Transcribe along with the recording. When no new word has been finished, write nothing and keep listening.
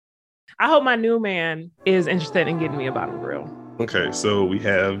I hope my new man is interested in getting me a bottom grill. Okay, so we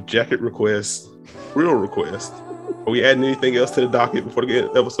have jacket requests, grill requests. Are we adding anything else to the docket before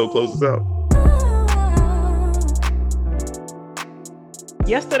the episode closes out?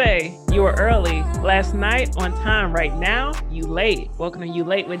 Yesterday, you were early. Last night, on time. Right now, you late. Welcome to You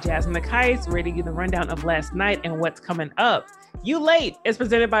Late with Jasmine Nikias, ready to give the rundown of last night and what's coming up. You Late is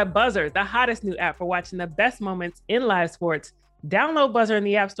presented by Buzzer, the hottest new app for watching the best moments in live sports. Download Buzzer in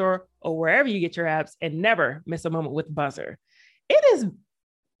the App Store or wherever you get your apps and never miss a moment with Buzzer. It is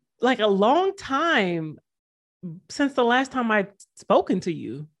like a long time since the last time I've spoken to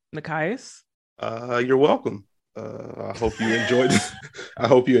you, Nikias. You're welcome. I hope you enjoyed. I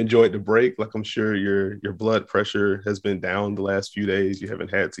hope you enjoyed the break. Like I'm sure your blood pressure has been down the last few days. You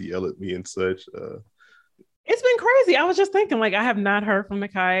haven't had to yell at me and such. It's been crazy. I was just thinking, like, I have not heard from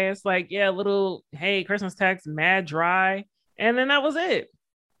Nikias. Like, yeah, little hey, Christmas text, mad dry, and then that was it.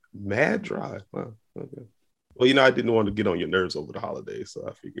 Mad dry. Wow. Okay. Well, I didn't want to get on your nerves over the holidays, so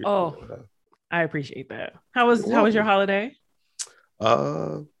I figured. Oh, I appreciate that. How was your holiday?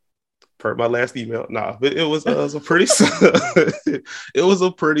 Per my last email, but it was a pretty it was a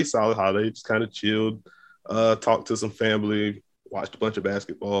pretty solid holiday. Just kind of chilled, talked to some family, watched a bunch of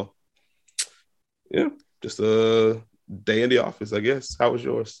basketball. Yeah, just a day in the office, I guess. How was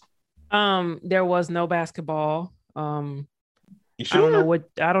yours? There was no basketball. You sure?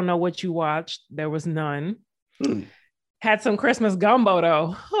 I don't know what you watched. There was none. Had some Christmas gumbo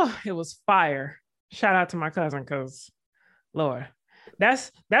though. It was fire. Shout out to my cousin, because Lord.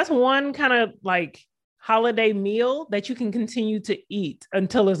 That's one kind of like holiday meal that you can continue to eat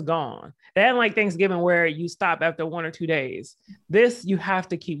until it's gone. That ain't like Thanksgiving where you stop after 1 or 2 days. This you have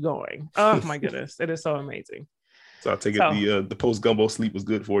to keep going. Oh my goodness, it is so amazing. So I take it the post gumbo sleep was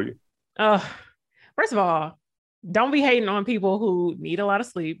good for you. First of all, don't be hating on people who need a lot of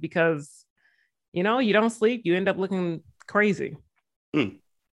sleep, because you don't sleep, you end up looking crazy. You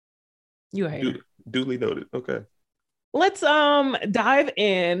a hater. Duly noted. Okay. Let's dive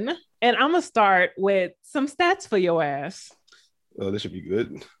in, and I'm gonna start with some stats for your ass. Oh, this should be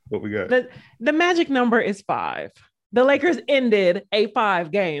good. What we got? The magic number is 5. The Lakers ended a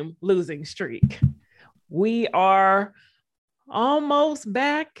 5-game losing streak. We are almost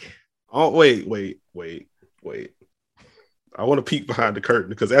back. Oh, wait. I want to peek behind the curtain,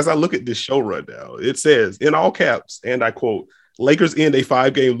 because as I look at this show rundown, it says in all caps, and I quote, "Lakers end a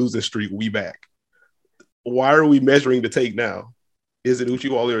 5-game losing streak. We back." Why are we measuring the take now? Is it Uchi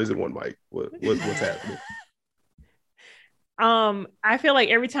Wally or is it one mic? What's happening? I feel like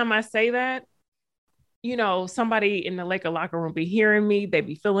every time I say that, somebody in the Laker locker room be hearing me, they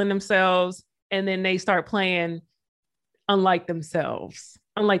be feeling themselves, and then they start playing unlike themselves,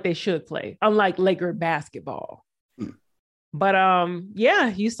 unlike they should play, unlike Laker basketball. But yeah,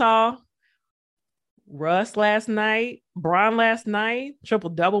 you saw Russ last night, Bron last night,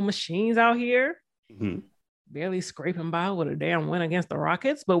 triple-double machines out here. Barely scraping by with a damn win against the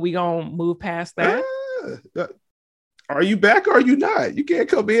Rockets, but we gonna move past that. Are you back or are you not? You can't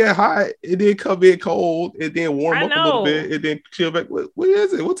come in hot and then come in cold and then warm up a little bit and then chill back. What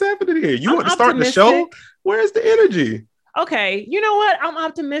is it? What's happening here? You want to start the show? Where's the energy? Okay, you know what? I'm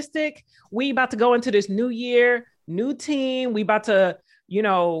optimistic. We about to go into this new year, new team. We about to,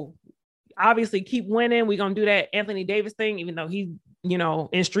 obviously keep winning. We're gonna do that Anthony Davis thing, even though he's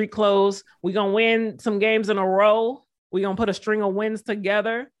in street clothes. We're going to win some games in a row. We're going to put a string of wins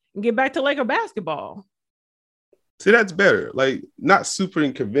together and get back to Laker basketball. See, that's better. Like, not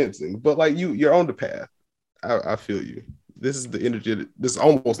super convincing, but like you're on the path. I feel you. This is the energy. This is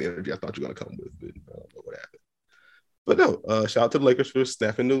almost the energy I thought you were going to come with. But I don't know what happened. But no, shout out to the Lakers for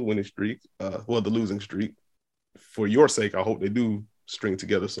snapping the winning streak. The losing streak. For your sake, I hope they do string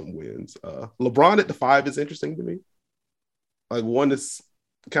together some wins. LeBron at the 5 is interesting to me. Like, one is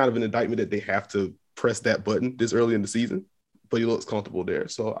kind of an indictment that they have to press that button this early in the season, but he looks comfortable there.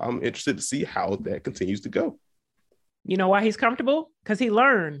 So I'm interested to see how that continues to go. You know why he's comfortable? Because he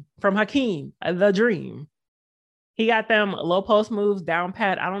learned from Hakeem, the dream. He got them low post moves down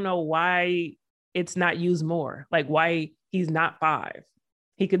pat. I don't know why it's not used more. Like, why he's not 5.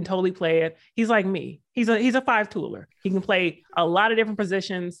 He can totally play it. He's like me. He's a 5-tooler. He can play a lot of different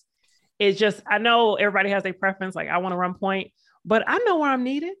positions. It's just, I know everybody has a preference. Like, I want to run point, but I know where I'm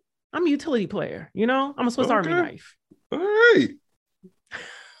needed. I'm a utility player. I'm a Swiss Army knife. All right.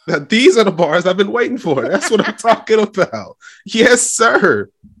 Now, these are the bars I've been waiting for. That's what I'm talking about. Yes, sir.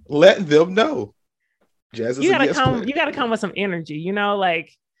 Let them know. Jazz is you gotta come with some energy.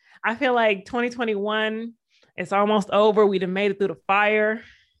 Like, I feel like 2021, it's almost over. We'd have made it through the fire.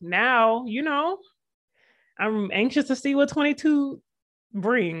 Now, I'm anxious to see what 22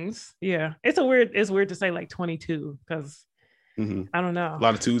 brings. Yeah. It's weird to say like 22 because I don't know. A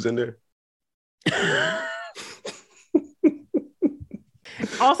lot of twos in there.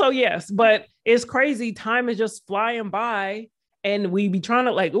 Also, yes, but it's crazy. Time is just flying by, and we be trying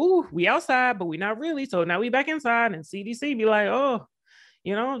to like, ooh, we outside, but we not really. So now we back inside, and CDC be like, oh,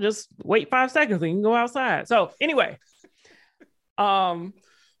 just wait 5 seconds and you can go outside. So anyway,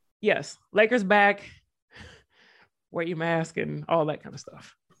 yes, Lakers back. Wear your mask and all that kind of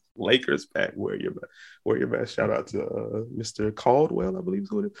stuff. Lakers back. Wear your mask. Shout out to Mr. Caldwell, I believe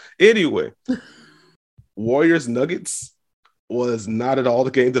is what it is. Anyway, Warriors Nuggets was not at all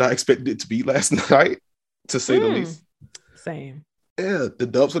the game that I expected it to be last night, to say the least. Same. Yeah, the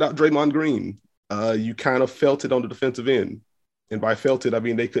Dubs without Draymond Green. You kind of felt it on the defensive end. And by felt it, I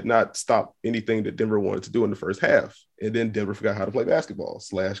mean they could not stop anything that Denver wanted to do in the first half. And then Denver forgot how to play basketball.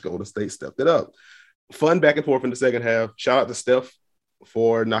 / Golden State stepped it up. Fun back and forth in the second half. Shout out to Steph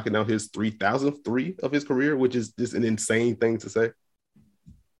for knocking out his 3,000th three of his career, which is just an insane thing to say.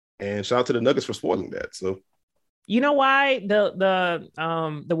 And shout out to the Nuggets for spoiling that. So, you know why the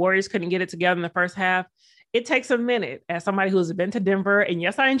Warriors couldn't get it together in the first half? It takes a minute as somebody who's been to Denver, and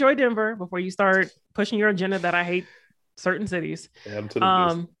yes, I enjoy Denver before you start pushing your agenda that I hate certain cities.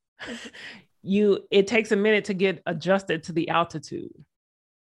 It takes a minute to get adjusted to the altitude.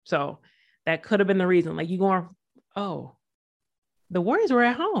 So that could have been the reason. Like you going, oh, the Warriors were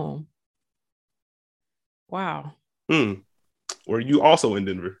at home. Wow. Were you also in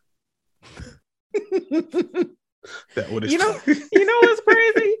Denver? That would you know what's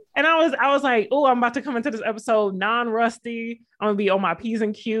crazy? And I was like, oh, I'm about to come into this episode non-rusty. I'm gonna be on my P's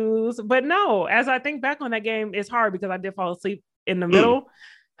and Q's. But no, as I think back on that game, it's hard because I did fall asleep in the middle.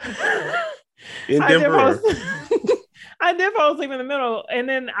 In Denver. I did fall asleep in the middle. And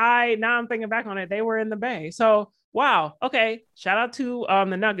then now I'm thinking back on it, they were in the Bay. So wow. Okay. Shout out to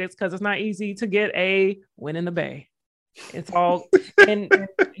the Nuggets because it's not easy to get a win in the Bay. It's all and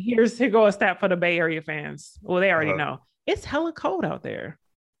here go a stat for the Bay Area fans. Well, they already know. It's hella cold out there.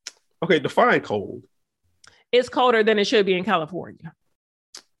 Okay, define cold. It's colder than it should be in California.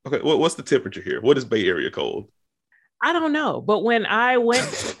 Okay, what's the temperature here? What is Bay Area cold? I don't know, but when I went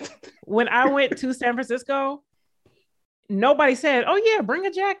to San Francisco, nobody said, "Oh yeah, bring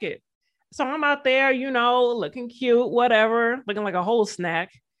a jacket." So I'm out there, looking cute, whatever, looking like a whole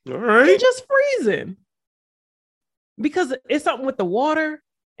snack. All right, it's just freezing. Because it's something with the water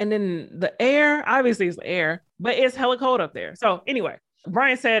and then the air. Obviously, it's the air, but it's hella cold up there. So anyway,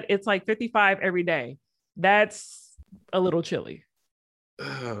 Brian said it's like 55 every day. That's a little chilly.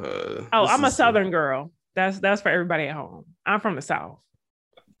 I'm a Southern girl. That's for everybody at home. I'm from the South.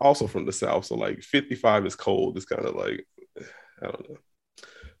 Also from the South. So like 55 is cold. It's kind of like, I don't know.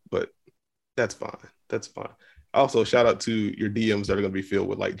 But that's fine. That's fine. Also, shout out to your DMs that are going to be filled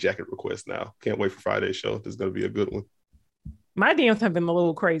with like jacket requests now. Can't wait for Friday's show. This is going to be a good one. My DMs have been a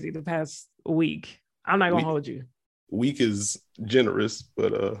little crazy the past week. I'm not going to hold you. Week is generous,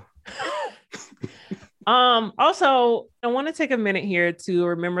 but also, I want to take a minute here to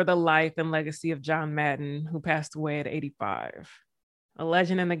remember the life and legacy of John Madden, who passed away at 85. A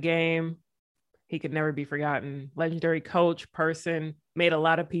legend in the game. He could never be forgotten. Legendary coach, person, made a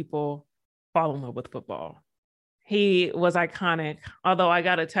lot of people fall in love with football. He was iconic. Although I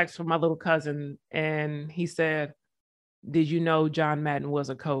got a text from my little cousin and he said, "Did you know John Madden was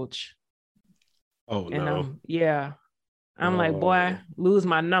a coach?" Oh, and no. Yeah. I'm like, boy, lose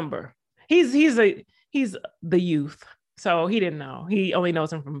my number. He's the youth. So he didn't know. He only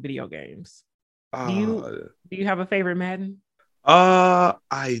knows him from video games. Do you have a favorite Madden?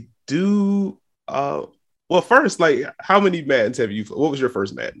 I do. Well, first, like, how many Maddens have you? What was your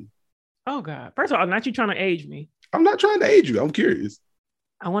first Madden? Oh God! First of all, not you trying to age me. I'm not trying to age you. I'm curious.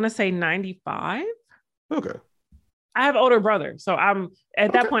 I want to say 95. Okay. I have an older brother, so I'm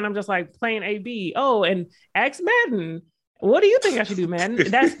at that point. I'm just like playing AB. Oh, and X Madden. What do you think I should do,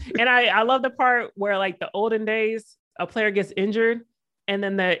 Madden? I love the part where like the olden days, a player gets injured, and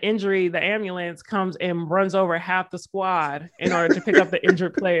then the ambulance comes and runs over half the squad in order to pick up the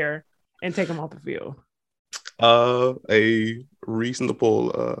injured player and take him off the field. A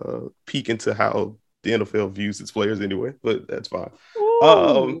reasonable peek into how the NFL views its players anyway, but that's fine.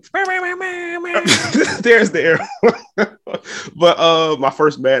 There's the arrow. But my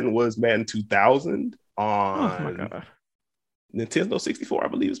first Madden was Madden 2000 on oh my God. Nintendo 64, I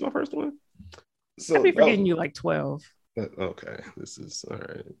believe is my first one. So I'd be forgetting you like 12. Okay, this is all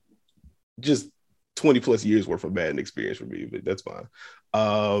right. Just 20 plus years worth of Madden experience for me, but that's fine.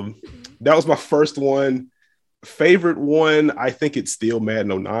 That was my first one. Favorite one, I think it's still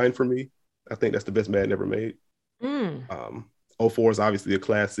Madden 09 for me. I think that's the best Madden ever made. 04 is obviously a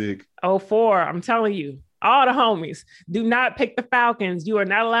classic. Oh, 04, I'm telling you, all the homies, do not pick the Falcons. You are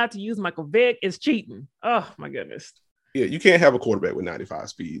not allowed to use Michael Vick. It's cheating. Oh, my goodness. Yeah, you can't have a quarterback with 95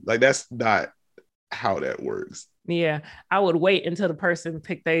 speed. Like, that's not how that works. Yeah, I would wait until the person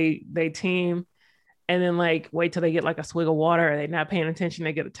picked they team and then like wait till they get like a swig of water or they're not paying attention,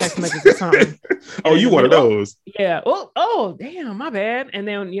 they get a text message or something. Oh, you one of those. Yeah. Oh, damn, my bad. And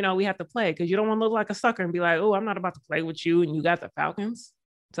then, you know, we have to play because you don't want to look like a sucker and be like, oh, I'm not about to play with you and you got the Falcons.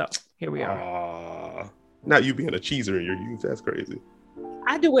 So here we are. Not you being a cheeser in your youth. That's crazy.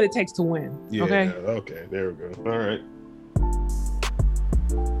 I do what it takes to win. Yeah. Okay. There we go. All right.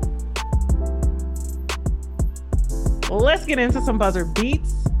 Let's get into some Buzzer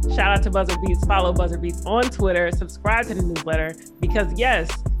Beats. Shout out to Buzzer Beats. Follow Buzzer Beats on Twitter. Subscribe to the newsletter because, yes,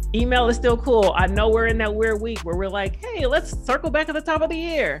 email is still cool. I know we're in that weird week where we're like, hey, let's circle back at the top of the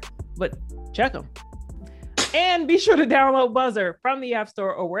year. But check them. And be sure to download Buzzer from the App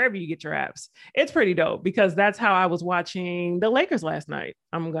Store or wherever you get your apps. It's pretty dope because that's how I was watching the Lakers last night.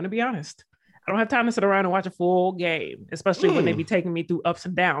 I'm going to be honest. I don't have time to sit around and watch a full game, especially when they be taking me through ups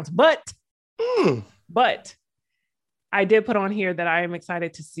and downs. But I did put on here that I am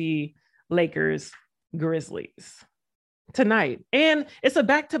excited to see Lakers Grizzlies tonight. And it's a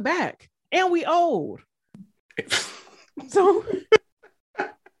back-to-back. And we old. So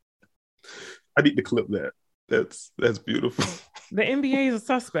I need to clip that. That's beautiful. The NBA is a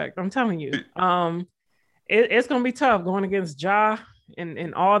suspect. I'm telling you. It's gonna be tough going against Ja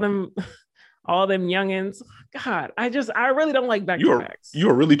and all them youngins. God, I really don't like back-to-backs. You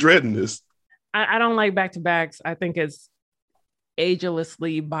are really dreading this. I don't like back-to-backs. I think it's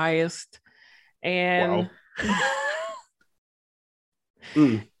agelessly biased. And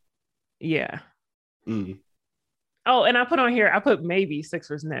yeah. Oh, and I put maybe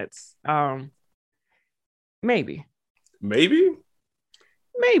Sixers Nets. Maybe.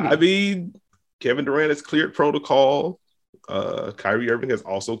 I mean, Kevin Durant has cleared protocol. Kyrie Irving has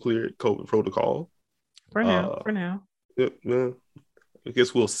also cleared COVID protocol. For now. Yeah, I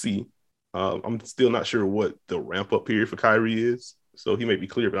guess we'll see. I'm still not sure what the ramp up period for Kyrie is. So he may be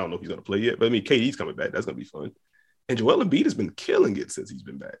clear, but I don't know if he's going to play yet. But I mean, KD's coming back. That's going to be fun. And Joel Embiid has been killing it since he's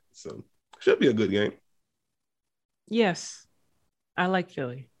been back. So should be a good game. Yes. I like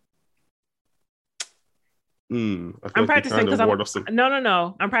Philly. I'm practicing because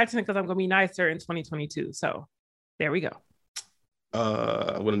I'm practicing because I'm going to be nicer in 2022. So there we go.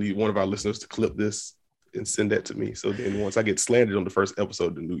 I'm going to need one of our listeners to clip this and send that to me. So then once I get slandered on the first episode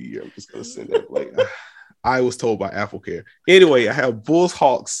of the new year, I'm just going to send that. Like, I was told by AppleCare. Anyway, I have Bulls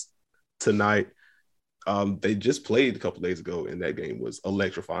Hawks tonight. They just played a couple days ago, and that game was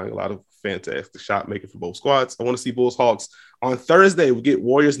electrifying. A lot of fantastic shot making for both squads. I want to see Bulls Hawks on Thursday. We get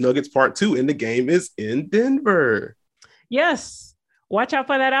Warriors Nuggets Part 2, and the game is in Denver. Yes, watch out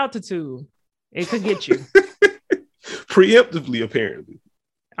for that altitude. It could get you preemptively. Apparently,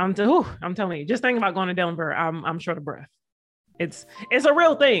 I'm telling you. Just think about going to Denver. I'm short of breath. It's a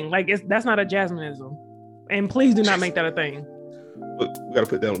real thing. Like that's not a Jasmineism. And please do not make that a thing. Look, we got to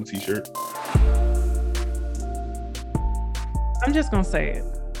put that on the t-shirt. I'm just going to say it.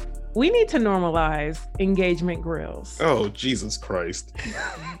 We need to normalize engagement grills. Oh, Jesus Christ.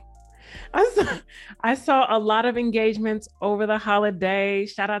 I saw a lot of engagements over the holiday.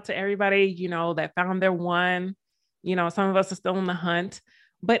 Shout out to everybody, that found their one. Some of us are still in the hunt.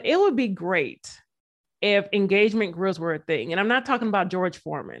 But it would be great if engagement grills were a thing. And I'm not talking about George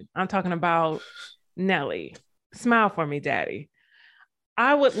Foreman. I'm talking about Nelly. Smile for me, daddy.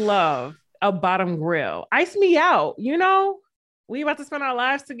 I would love a bottom grill. Ice me out, We about to spend our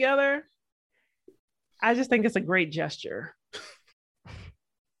lives together. I just think it's a great gesture.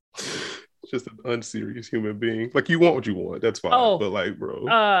 Just an unserious human being. Like, you want what you want. That's fine. Oh, but like,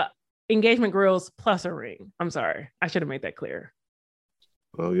 bro. Engagement grills plus a ring. I'm sorry. I should have made that clear.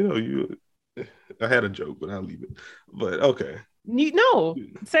 Well, I had a joke, but I'll leave it. But okay.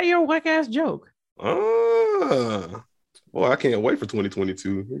 Say your whack ass joke. Well, I can't wait for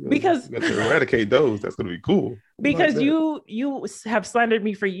 2022 because to eradicate those. That's gonna be cool. Because you have slandered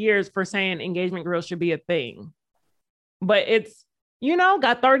me for years for saying engagement grills should be a thing, but it's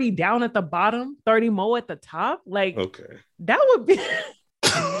got 30 down at the bottom, 30 mo at the top. Like, okay, that would be.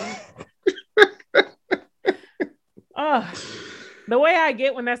 The way I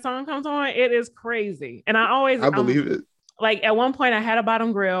get when that song comes on, it is crazy, and I believe it. Like at one point, I had a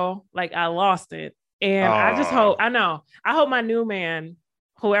bottom grill, like I lost it. And I hope my new man,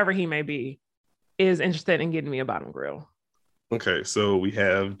 whoever he may be, is interested in getting me a bottom grill. Okay, so we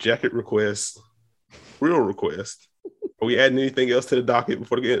have jacket requests, grill request. Are we adding anything else to the docket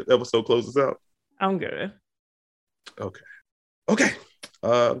before the episode closes out? I'm good. Okay. Okay.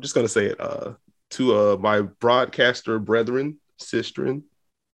 I'm just gonna say it. To my broadcaster brethren, sistren,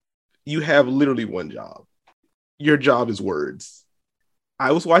 you have literally one job. Your job is words.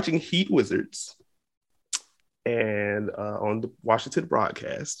 I was watching Heat Wizards, and on the Washington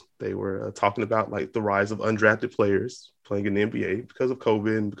broadcast, they were talking about like the rise of undrafted players playing in the NBA because of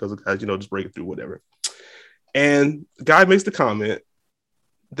COVID and because of guys, just breaking through whatever. And the guy makes the comment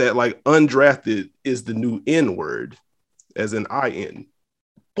that like undrafted is the new N word, as in IN.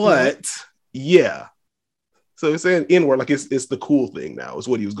 But yeah. So he's saying N word like it's the cool thing now, is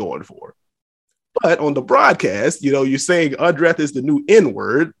what he was going for. But on the broadcast, you're saying undrafted is the new N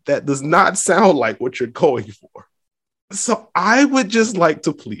word. That does not sound like what you're going for. So I would just like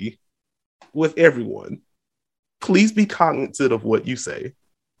to plead with everyone, please be cognizant of what you say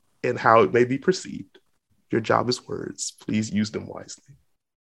and how it may be perceived. Your job is words. Please use them wisely.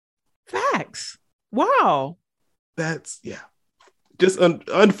 Facts. Wow. That's, just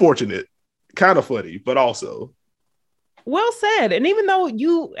unfortunate. Kind of funny, but also. Well said. And even though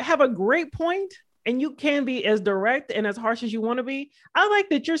you have a great point and you can be as direct and as harsh as you want to be, I like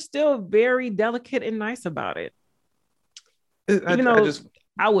that you're still very delicate and nice about it. Even though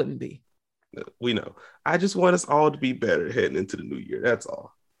I wouldn't be. We know. I just want us all to be better heading into the new year. That's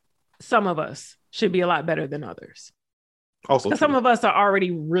all. Some of us should be a lot better than others. Also, some of us are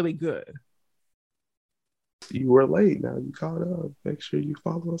already really good. You were late. Now you caught up. Make sure you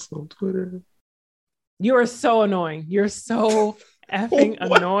follow us on Twitter. You are so annoying. You're so effing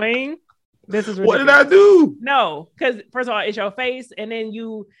annoying. This is ridiculous. What did I do? No, because first of all, it's your face. And then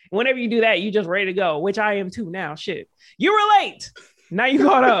whenever you do that, you just ready to go, which I am too now. Shit. You were late. Now you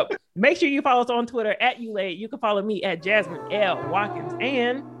caught up. Make sure you follow us on Twitter @YouLate. You can follow me @Jasmine L. Watkins.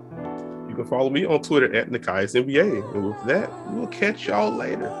 And you can follow me on Twitter @NikiasNBA. And with that, we'll catch y'all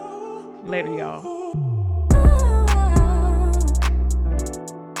later. Later, y'all.